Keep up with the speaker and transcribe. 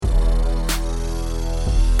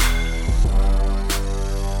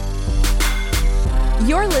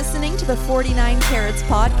You're listening to the 49 Carats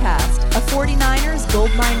Podcast, a 49ers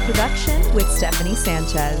Goldmine production with Stephanie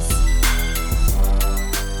Sanchez.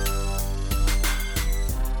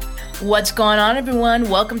 What's going on, everyone?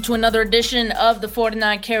 Welcome to another edition of the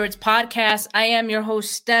 49 Carats Podcast. I am your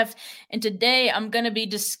host, Steph, and today I'm going to be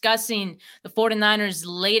discussing the 49ers'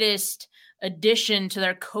 latest addition to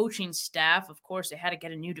their coaching staff. Of course, they had to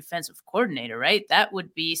get a new defensive coordinator, right? That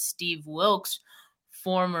would be Steve Wilks,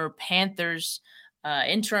 former Panthers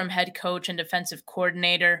interim head coach and defensive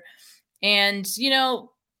coordinator. And,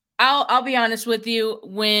 I'll be honest with you,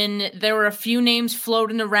 when there were a few names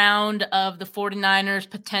floating around of the 49ers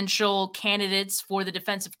potential candidates for the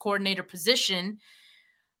defensive coordinator position,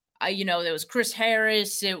 there was Chris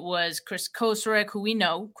Harris, it was Chris Kocurek, who we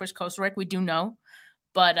know. Chris Kocurek, we do know.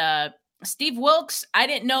 But Steve Wilks, I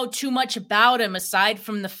didn't know too much about him aside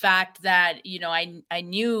from the fact that, I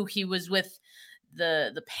knew he was with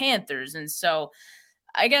the Panthers. And so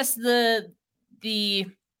I guess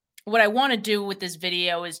what I want to do with this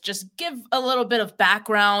video is just give a little bit of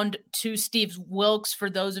background to Steve Wilks for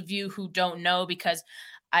those of you who don't know, because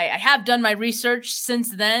I have done my research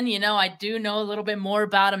since then. I do know a little bit more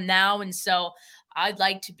about him now. And so I'd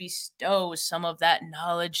like to bestow some of that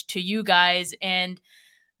knowledge to you guys and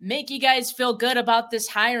make you guys feel good about this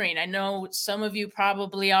hiring. I know some of you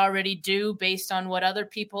probably already do based on what other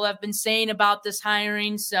people have been saying about this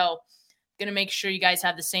hiring. So I'm going to make sure you guys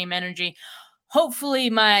have the same energy. Hopefully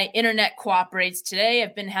my internet cooperates today.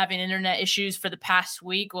 I've been having internet issues for the past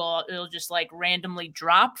week. Well, it'll just randomly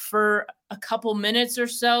drop for a couple minutes or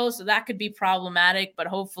so. So that could be problematic, but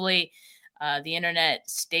hopefully the internet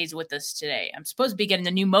stays with us today. I'm supposed to be getting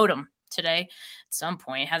a new modem today at some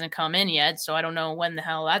point. It hasn't come in yet, so I don't know when the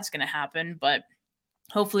hell that's going to happen, but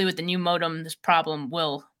hopefully with the new modem, this problem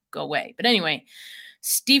will go away. But anyway,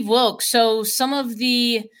 Steve Wilks. So some of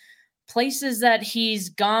the places that he's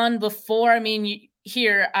gone before,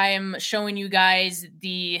 here I am showing you guys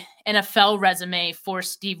the NFL resume for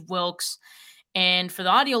Steve Wilks. And for the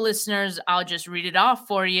audio listeners, I'll just read it off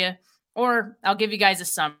for you, or I'll give you guys a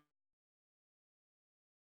summary.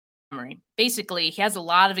 Basically, he has a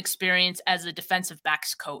lot of experience as a defensive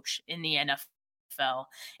backs coach in the NFL,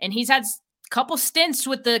 and he's had a couple stints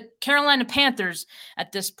with the Carolina Panthers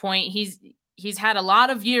at this point. He's had a lot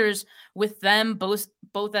of years with them,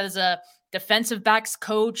 both as a defensive backs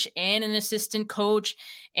coach and an assistant coach.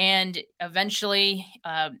 And eventually,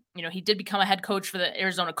 he did become a head coach for the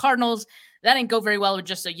Arizona Cardinals. That didn't go very well with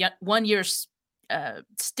just a 1 year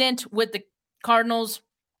stint with the Cardinals.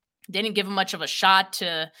 Didn't give him much of a shot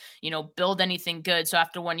to, build anything good. So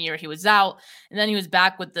after 1 year, he was out. And then he was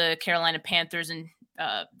back with the Carolina Panthers in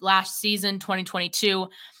last season, 2022.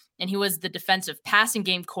 And he was the defensive passing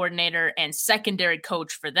game coordinator and secondary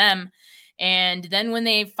coach for them. And then when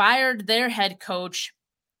they fired their head coach,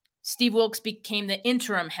 Steve Wilks became the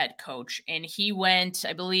interim head coach. And he went,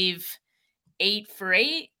 I believe, 8 for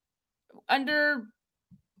 8 under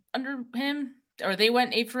him. Or they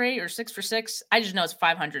went 8 for 8 or 6 for 6. I just know it's a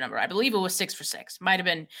 500 number. I believe it was 6 for 6. Might have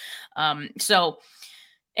been.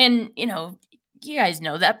 You guys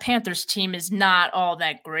know that Panthers team is not all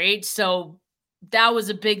that great. So that was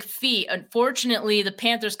a big feat. Unfortunately, the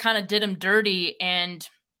Panthers kind of did him dirty, and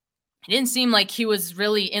it didn't seem like he was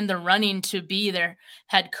really in the running to be their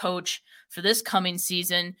head coach for this coming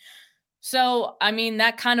season. So,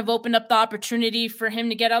 that kind of opened up the opportunity for him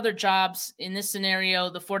to get other jobs. In this scenario,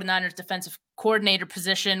 the 49ers defensive coordinator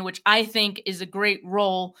position, which I think is a great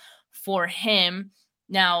role for him.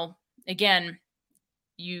 Now, again,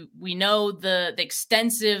 we know the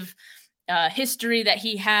extensive history that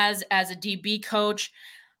he has as a DB coach.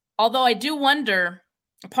 Although I do wonder,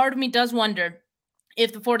 part of me does wonder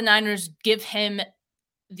if the 49ers give him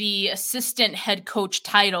the assistant head coach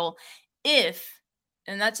title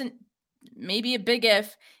and that's maybe a big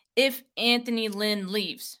if Anthony Lynn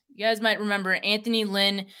leaves. You guys might remember Anthony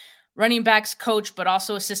Lynn, running backs coach, but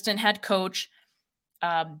also assistant head coach.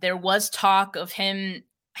 There was talk of him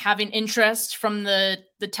having interest from the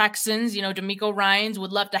Texans. DeMeco Ryans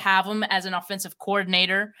would love to have him as an offensive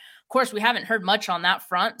coordinator. Of course, we haven't heard much on that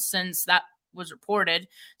front since that was reported,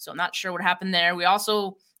 so I'm not sure what happened there.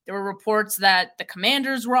 There were reports that the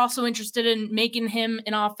Commanders were also interested in making him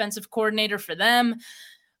an offensive coordinator for them.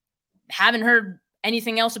 Haven't heard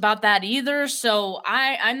anything else about that either. So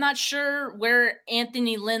I'm not sure where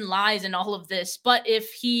Anthony Lynn lies in all of this, but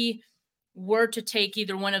if he were to take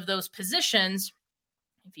either one of those positions,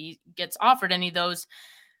 if he gets offered any of those,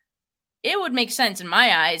 it would make sense in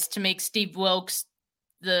my eyes to make Steve Wilks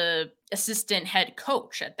the assistant head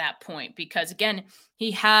coach at that point, because again,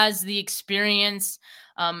 he has the experience,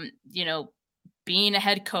 being a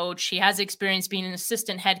head coach. He has experience being an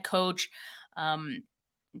assistant head coach.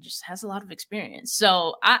 Just has a lot of experience.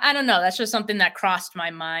 So I don't know. That's just something that crossed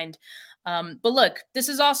my mind. But look, this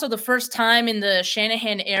is also the first time in the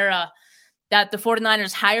Shanahan era that the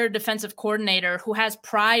 49ers hired a defensive coordinator who has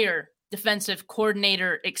prior defensive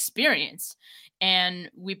coordinator experience. And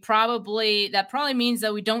that probably means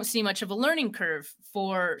that we don't see much of a learning curve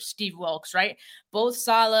for Steve Wilks, right? Both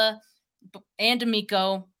Saleh and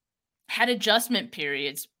DeMeco had adjustment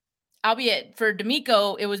periods, albeit for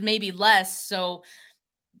DeMeco, it was maybe less. So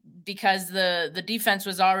because the defense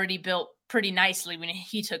was already built pretty nicely when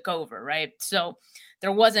he took over, right? So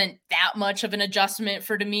there wasn't that much of an adjustment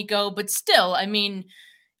for DeMeco, but still, I mean,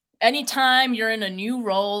 anytime you're in a new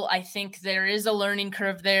role, I think there is a learning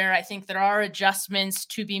curve there. I think there are adjustments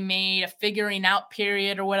to be made, a figuring out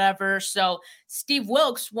period or whatever. So Steve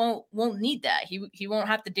Wilks won't need that. He won't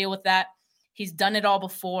have to deal with that. He's done it all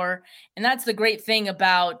before. And that's the great thing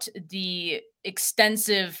about the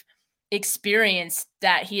extensive experience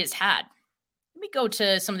that he has had. Let me go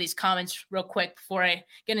to some of these comments real quick before I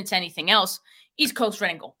get into anything else. East Coast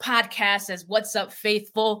Red and Gold Podcast says, "What's up,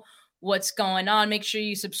 faithful? What's going on? Make sure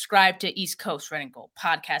you subscribe to East Coast Red and Gold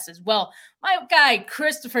Podcast as well." My guy,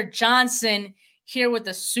 Christopher Johnson, here with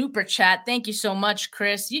the super chat. Thank you so much,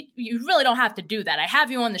 Chris. You really don't have to do that. I have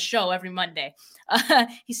you on the show every Monday.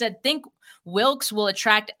 He said, "Think Wilks will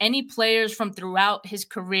attract any players from throughout his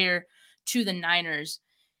career to the Niners?"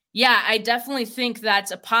 Yeah, I definitely think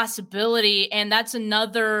that's a possibility. And that's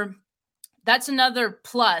another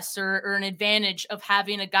plus or an advantage of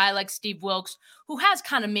having a guy like Steve Wilks, who has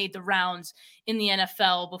kind of made the rounds in the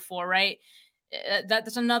NFL before, right?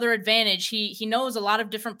 That's another advantage. He knows a lot of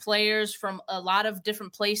different players from a lot of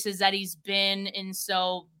different places that he's been. And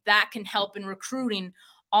so that can help in recruiting.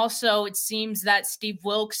 Also, it seems that Steve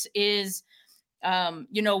Wilks is,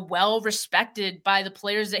 well respected by the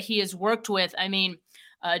players that he has worked with. I mean,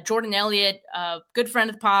 Jordan Elliott, good friend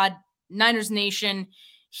of the pod, Niners Nation.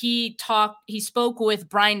 He spoke with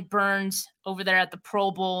Brian Burns over there at the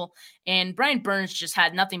Pro Bowl, and Brian Burns just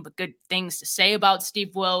had nothing but good things to say about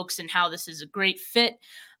Steve Wilks and how this is a great fit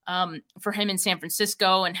for him in San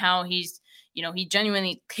Francisco, and how he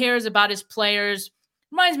genuinely cares about his players.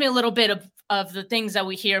 Reminds me a little bit of the things that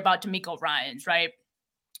we hear about DeMeco Ryans, right?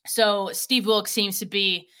 So Steve Wilks seems to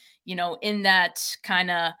be, in that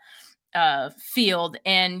kind of field.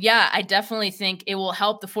 And yeah, I definitely think it will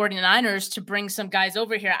help the 49ers to bring some guys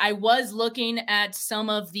over here. I was looking at some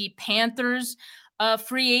of the Panthers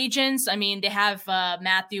free agents. I mean, they have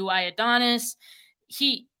Matthew Ioannidis.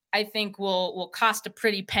 He, I think, will cost a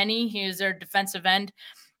pretty penny. He is their defensive end.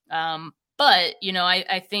 But,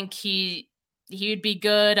 I think he would be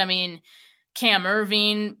good. I mean, Cam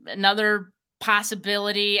Irving, another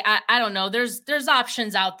possibility. I don't know. There's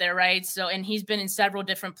options out there, right? So, and he's been in several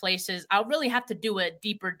different places. I'll really have to do a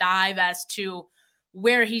deeper dive as to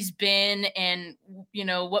where he's been and,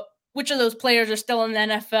 which of those players are still in the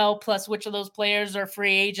NFL, plus which of those players are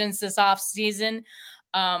free agents this offseason.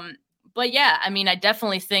 But yeah, I mean, I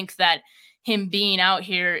definitely think that him being out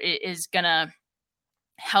here is going to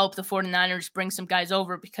help the 49ers bring some guys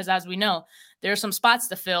over, because as we know, there are some spots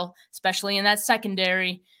to fill, especially in that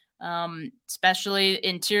secondary, especially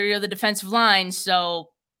interior of the defensive line. So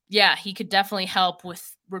yeah, he could definitely help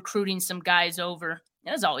with recruiting some guys over.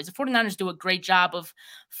 And as always, the 49ers do a great job of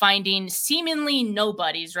finding seemingly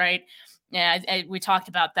nobodies, right? Yeah, we talked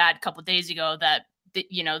about that a couple of days ago, that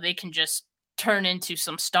they can just turn into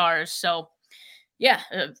some stars. So yeah,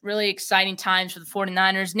 really exciting times for the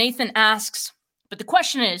 49ers. Nathan asks, but the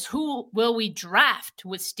question is, who will we draft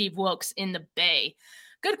with Steve Wilks in the Bay?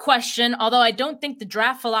 Good question, although I don't think the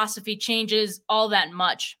draft philosophy changes all that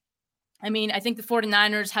much. I mean, I think the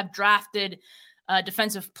 49ers have drafted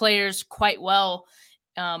defensive players quite well,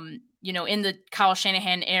 in the Kyle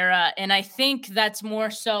Shanahan era. And I think that's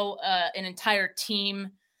more so an entire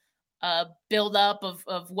team build-up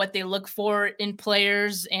of what they look for in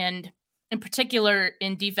players, and in particular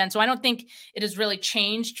in defense. So I don't think it has really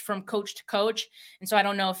changed from coach to coach. And so I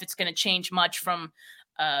don't know if it's going to change much from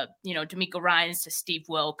DeMeco Ryans to Steve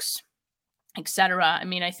Wilks, etc. I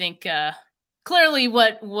mean, I think clearly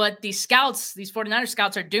what these 49ers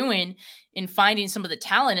scouts are doing in finding some of the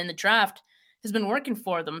talent in the draft has been working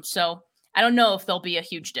for them. So I don't know if there'll be a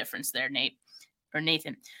huge difference there,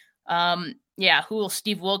 Nathan. Who will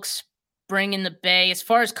Steve Wilks bring in the Bay? As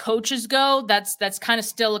far as coaches go, that's kind of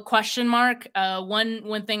still a question mark.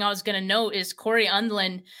 One thing I was going to note is Corey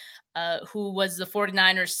Undlin, who was the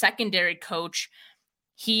 49ers secondary coach.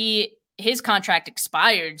 His contract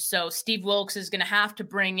expired, so Steve Wilks is going to have to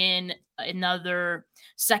bring in another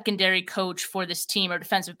secondary coach for this team, or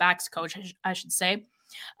defensive backs coach, I should say.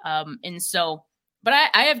 But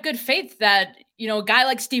I have good faith that, a guy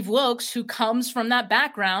like Steve Wilks, who comes from that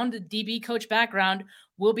background, the DB coach background,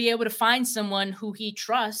 will be able to find someone who he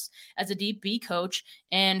trusts as a DB coach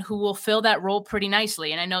and who will fill that role pretty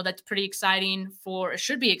nicely. And I know that's pretty exciting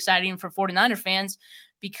should be exciting for 49er fans,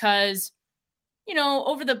 because,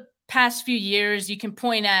 over the past few years, you can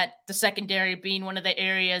point at the secondary being one of the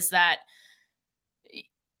areas that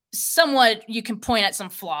somewhat you can point at some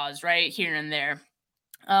flaws right here and there.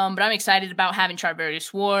 But I'm excited about having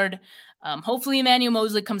Charvarius Ward. Hopefully Emmanuel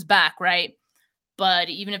Moseley comes back, right? But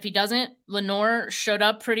even if he doesn't, Lenoir showed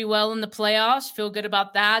up pretty well in the playoffs. Feel good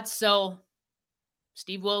about that. So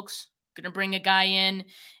Steve Wilks going to bring a guy in.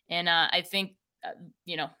 And I think,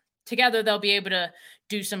 together they'll be able to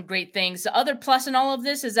do some great things. The other plus in all of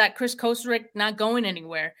this is that Chris Kocurek not going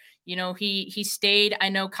anywhere. He stayed. I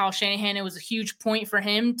know Kyle Shanahan, it was a huge point for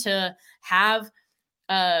him to have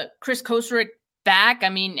Chris Kocurek back. I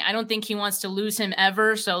mean, I don't think he wants to lose him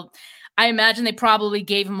ever. So I imagine they probably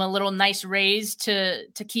gave him a little nice raise to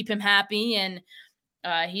keep him happy. And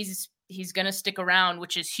he's going to stick around,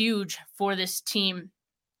 which is huge for this team.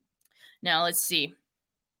 Now let's see.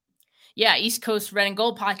 Yeah, East Coast Red and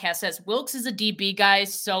Gold podcast says Wilks is a DB guy,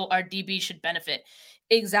 so our DB should benefit.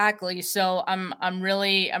 Exactly. So I'm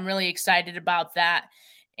really excited about that.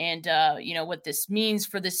 And what this means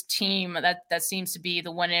for this team, that seems to be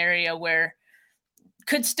the one area where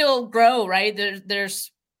could still grow, right?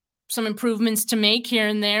 There's some improvements to make here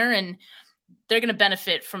and there, and they're going to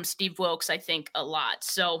benefit from Steve Wilks, I think, a lot.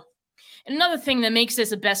 So, and another thing that makes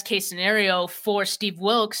this a best case scenario for Steve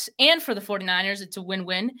Wilks and for the 49ers, it's a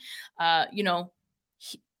win-win.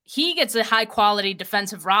 He gets a high quality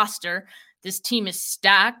defensive roster. This team is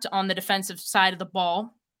stacked on the defensive side of the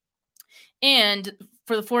ball. And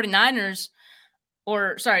for the 49ers,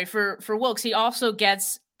 for Wilks, he also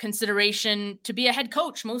gets consideration to be a head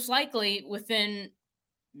coach, most likely within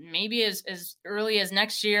maybe as early as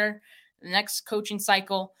next year, the next coaching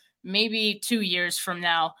cycle, maybe 2 years from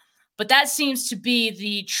now. But that seems to be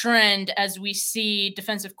the trend as we see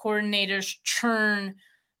defensive coordinators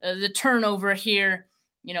the turnover here,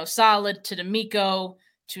 Solid to DeMeco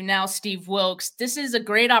to now Steve Wilks. This is a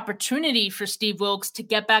great opportunity for Steve Wilks to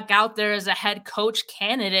get back out there as a head coach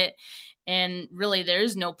candidate. And really, there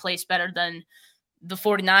is no place better than the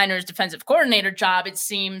 49ers defensive coordinator job, it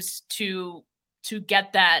seems, to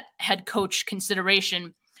get that head coach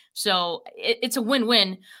consideration. So it's a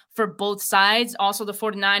win-win for both sides. Also, the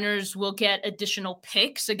 49ers will get additional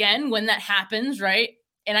picks again when that happens, right?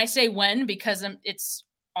 And I say when because it's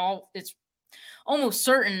almost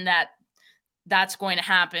certain that that's going to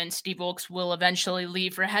happen. Steve Wilks will eventually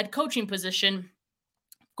leave for a head coaching position.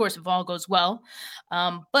 Of course, if all goes well.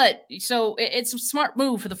 But so it's a smart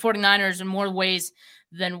move for the 49ers in more ways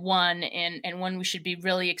than one, and one we should be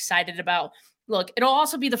really excited about. Look, it'll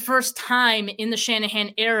also be the first time in the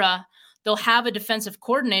Shanahan era they'll have a defensive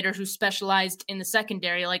coordinator who specialized in the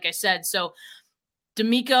secondary, like I said. So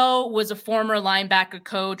DeMeco was a former linebacker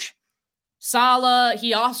coach. Saleh,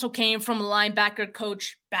 he also came from a linebacker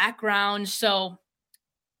coach background. So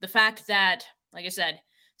the fact that, like I said,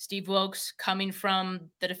 Steve Wilks coming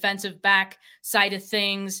from the defensive back side of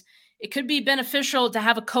things, it could be beneficial to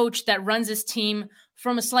have a coach that runs his team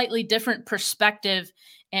from a slightly different perspective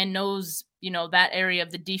and knows, that area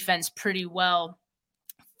of the defense pretty well.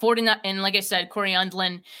 49, and like I said, Corey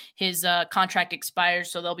Undlin, his contract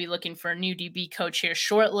expires, so they'll be looking for a new DB coach here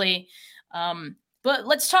shortly. But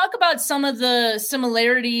let's talk about some of the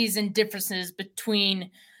similarities and differences between,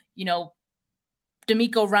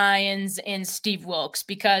 DeMeco Ryans and Steve Wilks,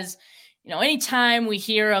 because, anytime we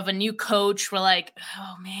hear of a new coach, we're like,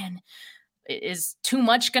 oh man, is too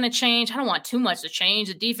much going to change? I don't want too much to change.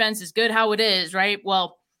 The defense is good how it is, right?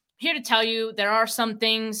 Well, here to tell you, there are some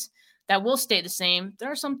things that will stay the same.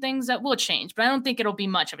 There are some things that will change, but I don't think it'll be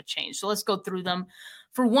much of a change. So let's go through them.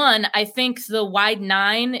 For one, I think the wide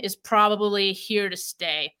 9 is probably here to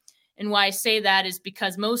stay. And why I say that is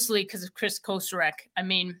mostly because of Chris Kocurek.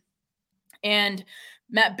 And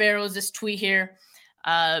Matt Barrows, this tweet here,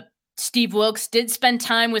 Steve Wilks did spend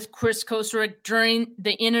time with Chris Kocurek during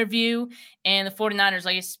the interview, and the 49ers,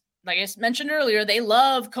 like I mentioned earlier, they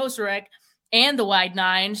love Kocurek and the wide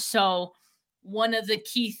 9. So one of the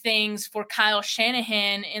key things for Kyle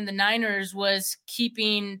Shanahan and the Niners was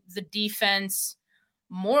keeping the defense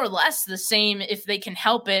more or less the same if they can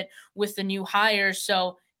help it with the new hires.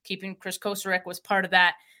 So keeping Chris Kocurek was part of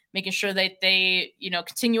that, making sure that they,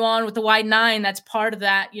 continue on with the wide 9. That's part of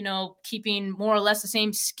that, keeping more or less the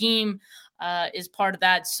same scheme is part of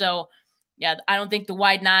that. So, yeah, I don't think the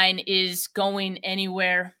wide nine is going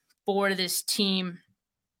anywhere for this team.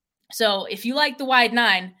 So if you like the wide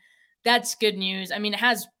nine, that's good news. I mean, it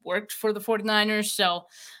has worked for the 49ers, so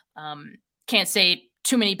can't say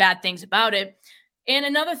too many bad things about it. And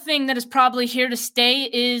another thing that is probably here to stay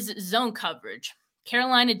is zone coverage.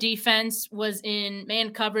 Carolina defense was in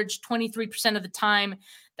man coverage 23% of the time.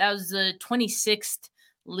 That was the 26th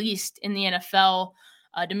least in the NFL.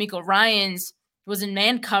 DeMeco Ryans was in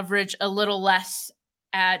man coverage a little less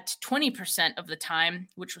at 20% of the time,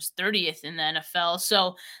 which was 30th in the NFL.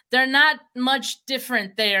 So they're not much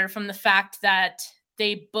different there from the fact that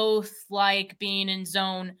they both like being in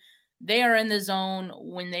zone. They are in the zone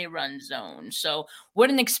when they run zone. So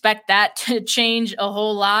wouldn't expect that to change a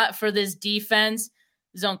whole lot for this defense.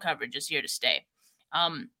 Zone coverage is here to stay.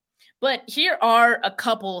 But here are a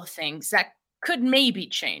couple of things that could maybe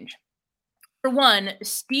change. For one,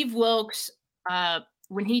 Steve Wilks,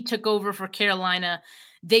 when he took over for Carolina,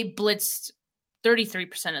 they blitzed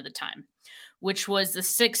 33% of the time, which was the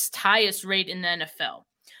 6th highest rate in the NFL.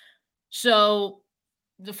 So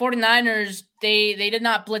the 49ers, they did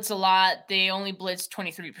not blitz a lot. They only blitzed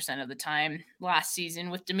 23% of the time last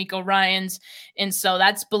season with DeMeco Ryans. And so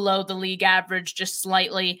that's below the league average just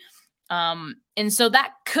slightly. And so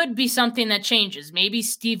that could be something that changes. Maybe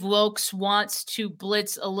Steve Wilks wants to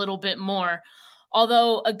blitz a little bit more.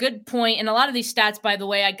 Although a good point, and a lot of these stats, by the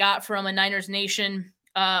way, I got from a Niners Nation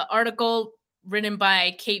article written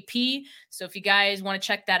by KP. So if you guys want to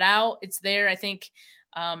check that out, it's there. I think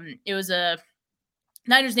it was a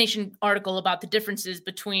Niners Nation article about the differences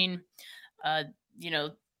between,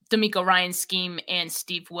 DeMeco Ryans' scheme and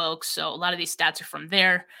Steve Wilks. So a lot of these stats are from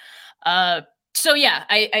there. So yeah,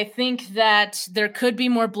 I think that there could be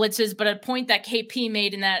more blitzes, but a point that KP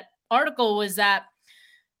made in that article was that,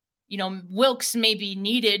 Wilks may be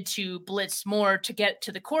needed to blitz more to get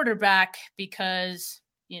to the quarterback because,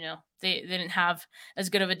 they didn't have as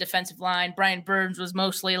good of a defensive line. Brian Burns was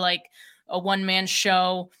mostly like a one-man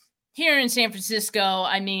show. Here in San Francisco,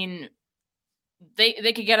 I mean,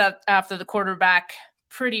 they could get up after the quarterback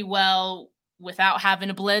pretty well without having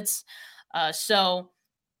a blitz. So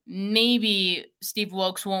maybe Steve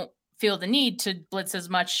Wilks won't feel the need to blitz as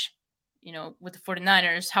much, with the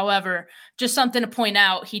 49ers. However, just something to point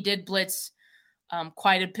out, he did blitz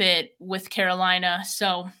quite a bit with Carolina.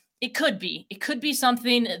 So it could be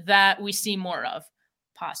something that we see more of,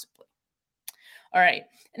 possibly. All right.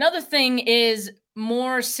 Another thing is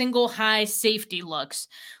more single high safety looks.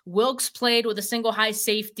 Wilks played with a single high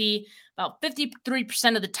safety about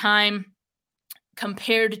 53% of the time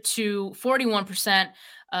compared to 41%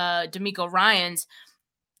 DeMeco Ryans.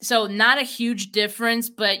 So not a huge difference,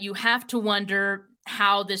 but you have to wonder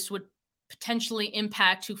how this would potentially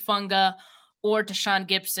impact Hufanga or Tashaun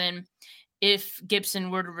Gipson if Gipson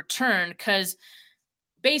were to return. Because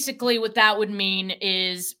basically what that would mean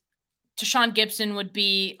is Tashaun Gipson would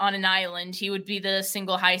be on an island. He would be the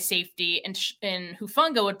single high safety, and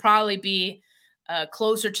Hufanga would probably be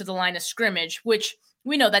closer to the line of scrimmage, which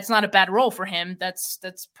we know that's not a bad role for him. That's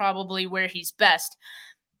probably where he's best.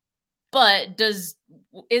 But is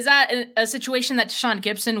that a situation that Tashaun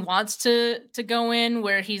Gipson wants to go in,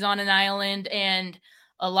 where he's on an island and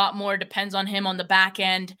a lot more depends on him on the back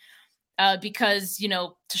end? Because,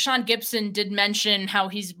 Tashaun Gipson did mention how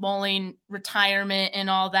he's mulling retirement and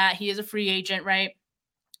all that. He is a free agent, right?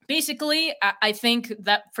 Basically, I think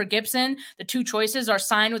that for Gipson, the two choices are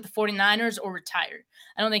sign with the 49ers or retire.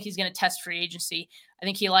 I don't think he's going to test free agency. I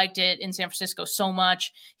think he liked it in San Francisco so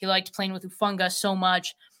much. He liked playing with Hufanga so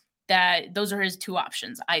much that those are his two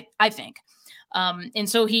options, I think. And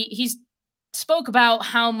so he spoke about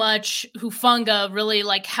how much Hufanga really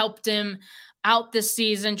helped him out this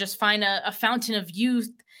season, just find a fountain of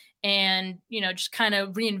youth and, just kind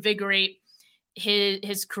of reinvigorate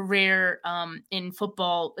his career in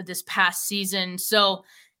football this past season. So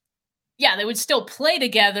yeah, they would still play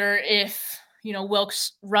together if,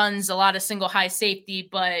 Wilks runs a lot of single high safety,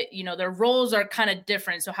 but, their roles are kind of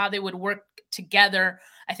different. So how they would work together,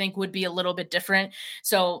 I think, would be a little bit different.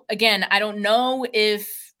 So again, I don't know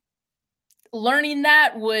if learning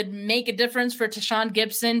that would make a difference for Tashaun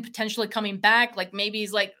Gipson potentially coming back. Maybe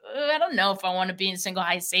he's I don't know if I want to be in single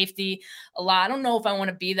high safety a lot. I don't know if I want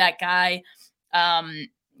to be that guy. I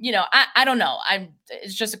don't know.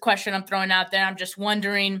 It's just a question I'm throwing out there. I'm just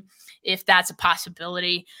wondering if that's a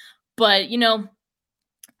possibility. But,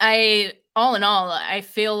 all in all, I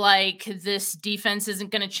feel like this defense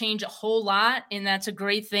isn't going to change a whole lot, and that's a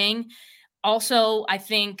great thing. Also, I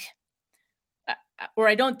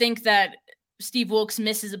don't think that Steve Wilks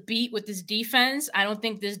misses a beat with his defense. I don't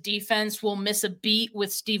think this defense will miss a beat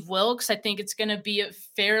with Steve Wilks. I think it's going to be a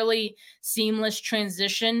fairly seamless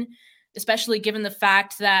transition, especially given the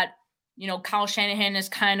fact that, Kyle Shanahan is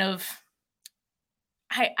kind of,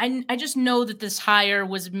 I just know that this hire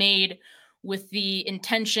was made with the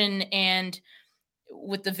intention and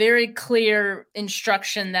with the very clear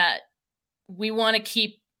instruction that we want to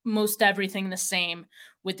keep most everything the same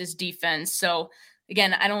with this defense. So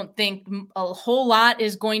again, I don't think a whole lot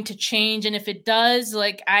is going to change. And if it does,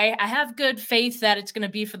 I have good faith that it's going to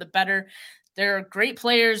be for the better. There are great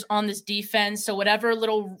players on this defense. So whatever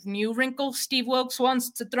little new wrinkle Steve Wilks wants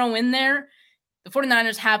to throw in there, the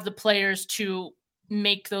 49ers have the players to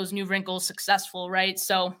make those new wrinkles successful, right?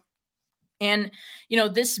 So, and,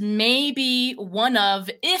 this may be one of,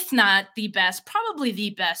 if not the best, probably the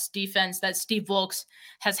best defense that Steve Wilks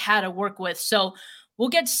has had to work with. So we'll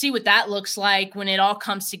get to see what that looks like when it all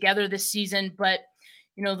comes together this season. But,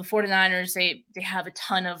 the 49ers, they have a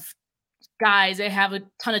ton of guys. They have a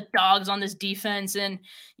ton of dogs on this defense. And,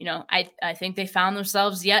 I think they found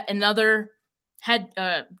themselves yet another head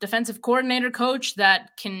defensive coordinator coach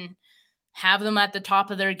that can have them at the top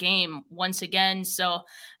of their game once again. So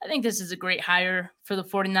I think this is a great hire for the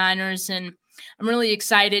 49ers. And I'm really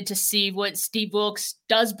excited to see what Steve Wilks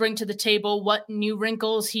does bring to the table, what new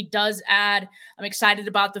wrinkles he does add. I'm excited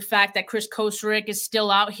about the fact that Chris Kosrick is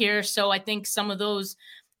still out here. So I think some of those,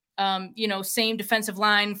 same defensive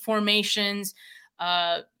line formations,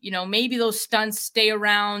 maybe those stunts stay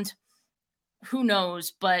around. Who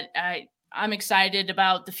knows? But I'm excited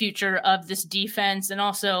about the future of this defense and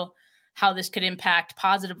also how this could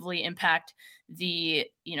positively impact the,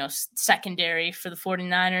 secondary for the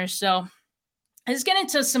 49ers. So let's get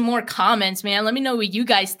into some more comments, man. Let me know what you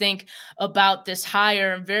guys think about this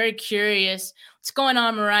hire. I'm very curious. What's going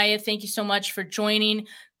on, Mariah? Thank you so much for joining.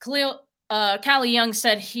 Callie Young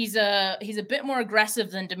said he's a bit more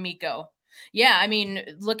aggressive than DeMeco. Yeah, I mean,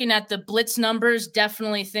 looking at the blitz numbers,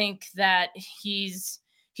 definitely think that he's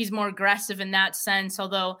more aggressive in that sense.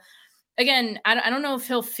 Although, again, I don't know if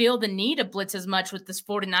he'll feel the need to blitz as much with this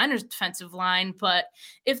 49ers defensive line, but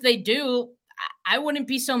if they do, I wouldn't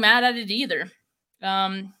be so mad at it either.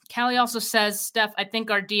 Callie also says, Steph, I think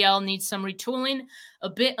our DL needs some retooling, a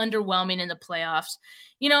bit underwhelming in the playoffs.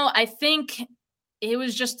 I think it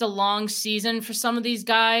was just a long season for some of these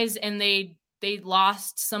guys, and they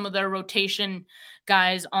lost some of their rotation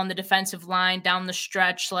guys on the defensive line down the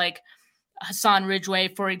stretch, like Hassan Ridgeway,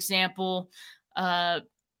 for example.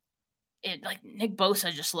 Nick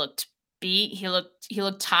Bosa just looked beat. He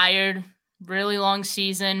looked tired. Really long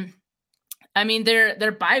season. I mean,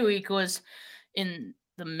 their bye week was in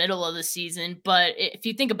the middle of the season, but if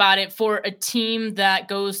you think about it, for a team that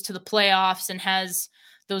goes to the playoffs and has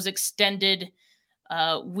those extended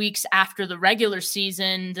weeks after the regular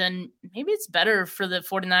season, then maybe it's better for the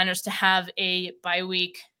 49ers to have a bye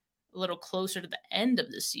week a little closer to the end of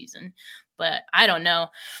the season. But I don't know.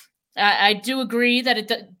 I do agree that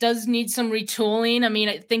it does need some retooling. I mean,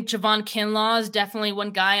 I think Javon Kinlaw is definitely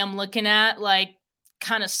one guy I'm looking at,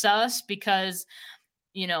 kind of sus, because,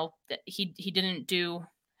 he didn't do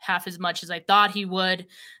half as much as I thought he would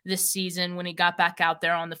this season when he got back out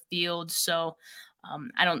there on the field. So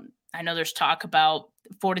I know there's talk about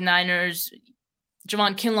 49ers,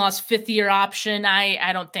 Javon Kinlaw's 5th-year option.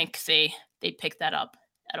 I don't think they picked that up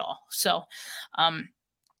at all. So,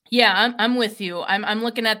 yeah, I'm with you. I'm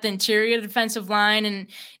looking at the interior defensive line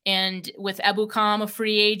and with Ebukam, a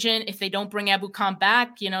free agent. If they don't bring Ebukam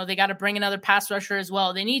back, they got to bring another pass rusher as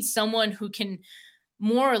well. They need someone who can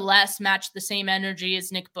more or less match the same energy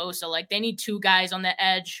as Nick Bosa. They need 2 guys on the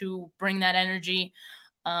edge who bring that energy,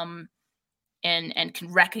 and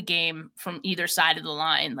can wreck a game from either side of the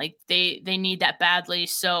line. They need that badly.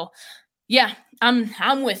 So yeah,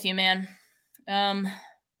 I'm with you, man.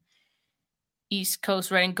 East Coast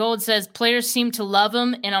Red and Gold says players seem to love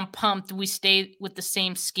him, and I'm pumped we stay with the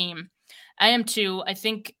same scheme. I am too. I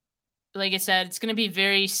think, like I said, it's going to be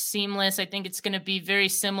very seamless. I think it's going to be very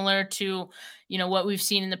similar to, what we've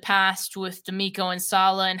seen in the past with DeMeco and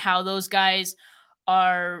Saleh, and how those guys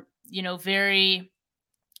are, very,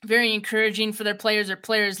 very encouraging for their players. Their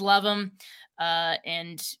players love them,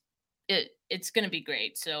 and it's going to be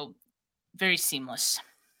great. So very seamless.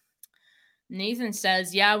 Nathan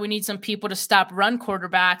says, yeah, we need some people to stop run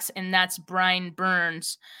quarterbacks, and that's Brian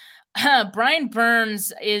Burns. Brian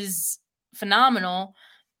Burns is phenomenal.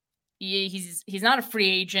 He's not a free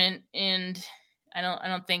agent, and I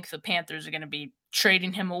don't think the Panthers are going to be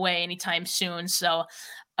trading him away anytime soon. So,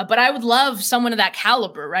 but I would love someone of that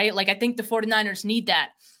caliber, right? I think the 49ers need that.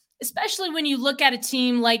 especially when you look at a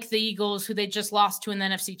team like the Eagles, who they just lost to in the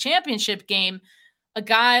NFC Championship game, a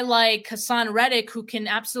guy like Hassan Reddick, who can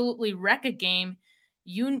absolutely wreck a game.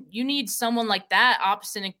 You need someone like that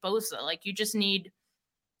opposite Nick Bosa. Like, you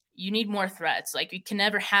need more threats. Like, you can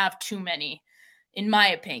never have too many, in my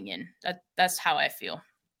opinion. That's how I feel.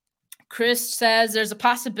 Chris says there's a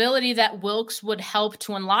possibility that Wilks would help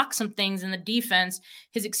to unlock some things in the defense.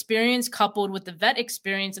 His experience coupled with the vet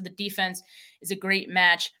experience of the defense is a great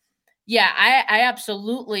match. Yeah, I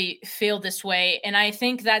absolutely feel this way. And I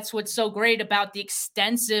think that's what's so great about the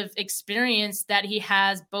extensive experience that he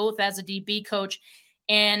has, both as a DB coach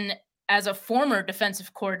and as a former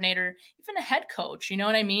defensive coordinator, even a head coach. You know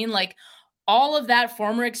what I mean? Like, all of that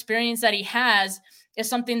former experience that he has is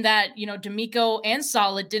something that, DeMeco and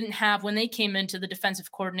Saleh didn't have when they came into the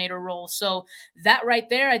defensive coordinator role. So that right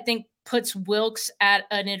there, I think, puts Wilks at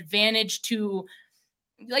an advantage to,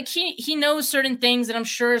 like, he knows certain things that I'm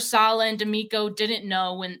sure Saleh and DeMeco didn't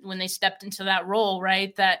know when they stepped into that role,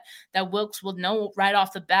 right? That Wilks will know right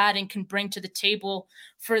off the bat and can bring to the table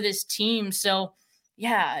for this team. So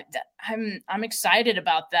yeah, I'm excited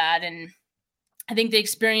about that. And I think the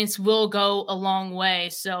experience will go a long way.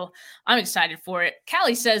 So I'm excited for it.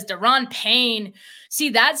 Callie says Daron Payne. See,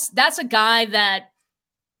 that's a guy that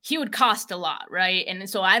he would cost a lot, right? And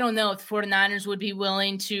so I don't know if the 49ers would be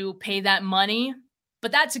willing to pay that money,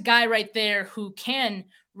 but that's a guy right there who can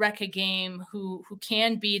wreck a game, who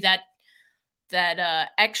can be that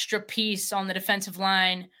extra piece on the defensive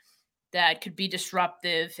line that could be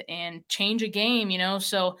disruptive and change a game,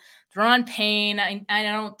 So Daron Payne, I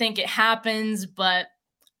don't think it happens, but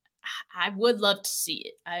I would love to see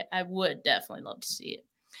it. I would definitely love to see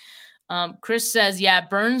it. Chris says, yeah,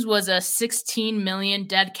 Burns was a $16 million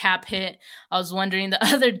dead cap hit. I was wondering the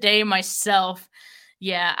other day myself.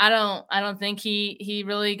 Yeah, I don't think he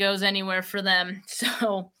really goes anywhere for them.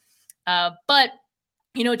 So, but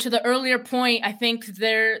to the earlier point, I think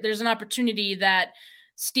there's an opportunity that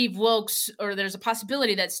Steve Wilks, or there's a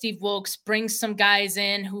possibility that Steve Wilks brings some guys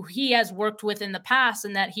in who he has worked with in the past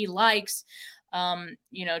and that he likes, to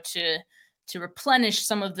replenish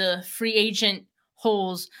some of the free agent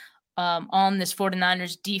holes on this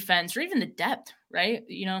 49ers defense, or even the depth, right?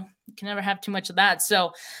 You can never have too much of that.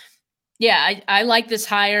 So yeah, I like this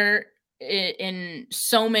hire in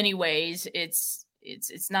so many ways. It's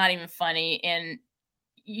not even funny. And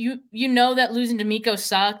you know that losing DeMeco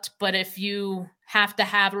sucked, but if you have to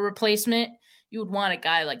have a replacement, you would want a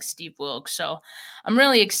guy like Steve Wilks. So I'm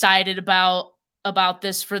really excited about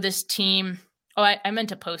this for this team. Oh, I meant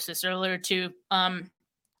to post this earlier too.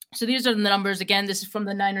 So these are the numbers. Again, this is from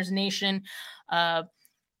the Niners Nation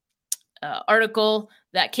article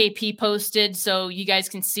that KP posted. So you guys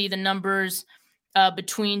can see the numbers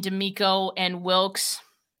between DeMeco and Wilks.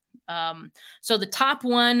 So the top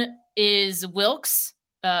one is Wilks,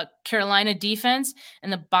 Carolina defense,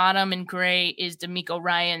 and the bottom in gray is DeMeco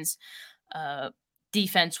Ryans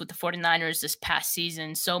defense with the 49ers this past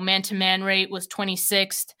season. So man-to-man rate was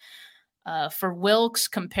 26th for Wilks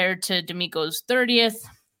compared to DeMeco's 30th.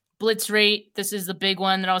 Blitz rate, this is the big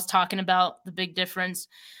one that I was talking about, the big difference.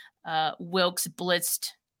 Wilks blitzed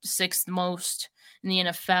 6th most in the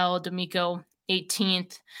NFL, DeMeco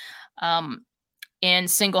 18th.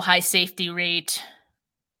 And single high safety rate,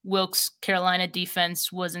 Wilks' Carolina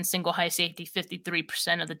defense was in single high safety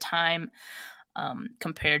 53% of the time,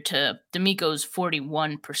 compared to DeMeco's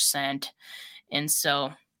 41%. And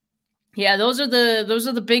so, yeah, those are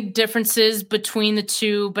the big differences between the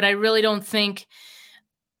two. But I really don't think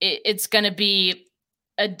it's going to be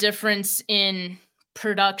a difference in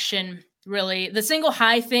production. Really, the single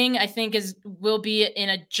high thing I think will be an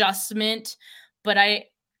adjustment. But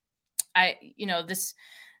this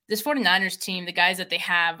 49ers team, the guys that they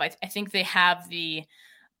have, I think they have the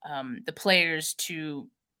players to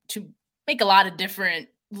make a lot of different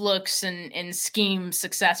looks and schemes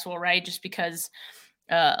successful, right? Just because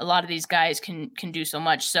a lot of these guys can do so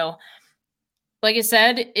much. So like I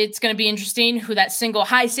said, it's going to be interesting who that single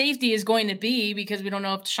high safety is going to be, because we don't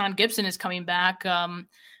know if Deshaun Gibson is coming back.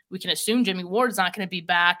 We can assume Jimmy Ward's not going to be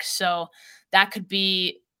back. So that could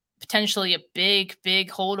be potentially a big, big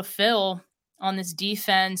hole to fill on this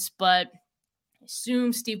defense. But I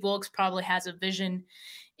assume Steve Wilks probably has a vision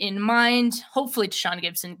in mind. Hopefully Deshaun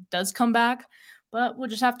Gibson does come back, but we'll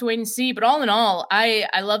just have to wait and see. But all in all, I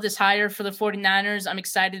love this hire for the 49ers. I'm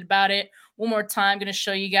excited about it. One more time, I'm going to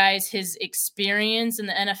show you guys his experience in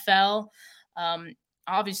the NFL.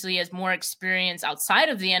 Obviously, he has more experience outside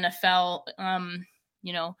of the NFL,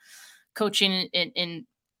 coaching in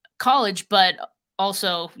college, but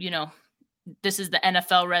also, this is the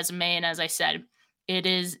NFL resume. And as I said, it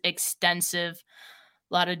is extensive.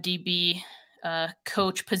 lot of DB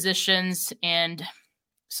coach positions and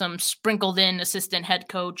some sprinkled in assistant head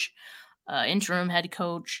coach, interim head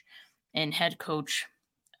coach, and head coach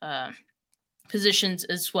positions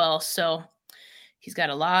as well. So he's got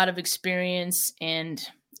a lot of experience and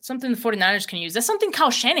something the 49ers can use. That's something Kyle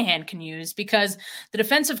Shanahan can use, because the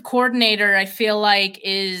defensive coordinator, I feel like,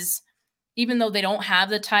 is, even though they don't have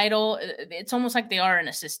the title, it's almost like they are an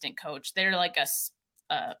assistant coach. They're like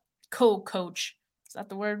a co-coach. Is that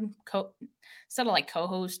the word? Instead of like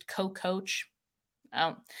co-host, co-coach.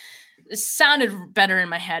 It sounded better in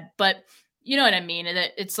my head, but you know what I mean?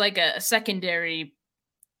 It's like a secondary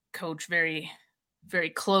coach, very, very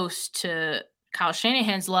close to Kyle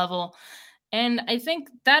Shanahan's level. And I think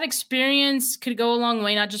that experience could go a long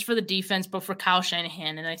way, not just for the defense, but for Kyle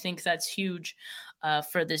Shanahan. And I think that's huge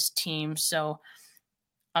for this team. So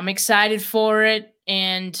I'm excited for it.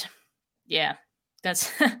 And yeah,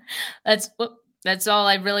 that's all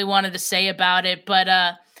I really wanted to say about it. But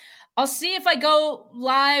I'll see if I go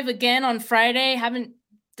live again on Friday. Haven't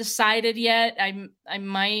decided yet. I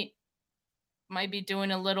might be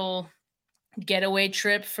doing a little getaway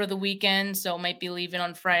trip for the weekend, so might be leaving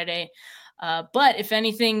on Friday. But if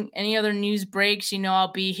any other news breaks,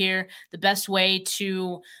 I'll be here. The best way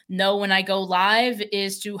to know when I go live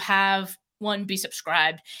is to have, one, be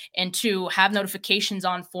subscribed, and two, have notifications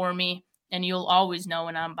on for me, and you'll always know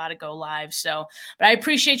when I'm about to go live. So, but I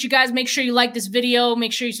appreciate you guys. Make sure you like this video.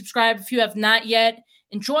 Make sure you subscribe if you have not yet.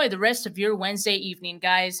 Enjoy the rest of your Wednesday evening,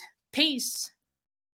 guys. Peace.